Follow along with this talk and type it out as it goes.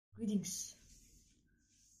Greetings.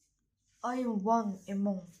 I am one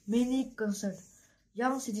among many concerned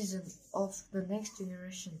young citizens of the next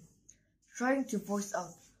generation, trying to voice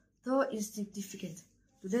out, though insignificant,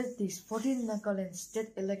 to let this 14 Nagaland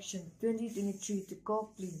state election 2023 to go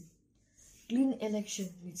clean. Clean election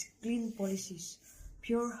needs clean policies,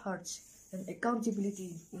 pure hearts, and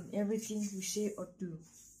accountability in everything we say or do.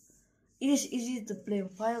 It is easy to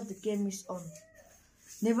blame while the game is on.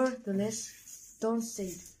 Nevertheless, don't say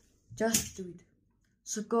it, just do it.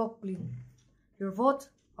 So go clean. Your vote,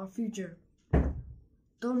 our future.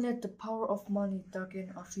 Don't let the power of money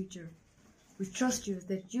darken our future. We trust you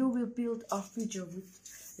that you will build our future with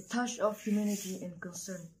a touch of humanity and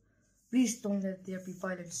concern. Please don't let there be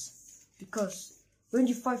violence, because when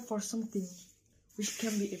you fight for something which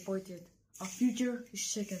can be avoided, our future is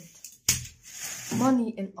shaken.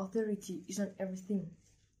 Money and authority is not everything.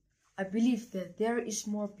 I believe that there is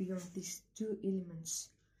more beyond these two elements.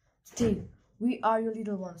 Today, we are your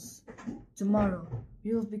little ones. Tomorrow,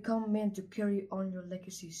 you will become men to carry on your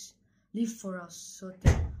legacies. Live for us so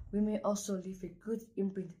that we may also leave a good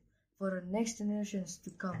imprint for the next generations to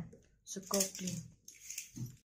come. So go clean.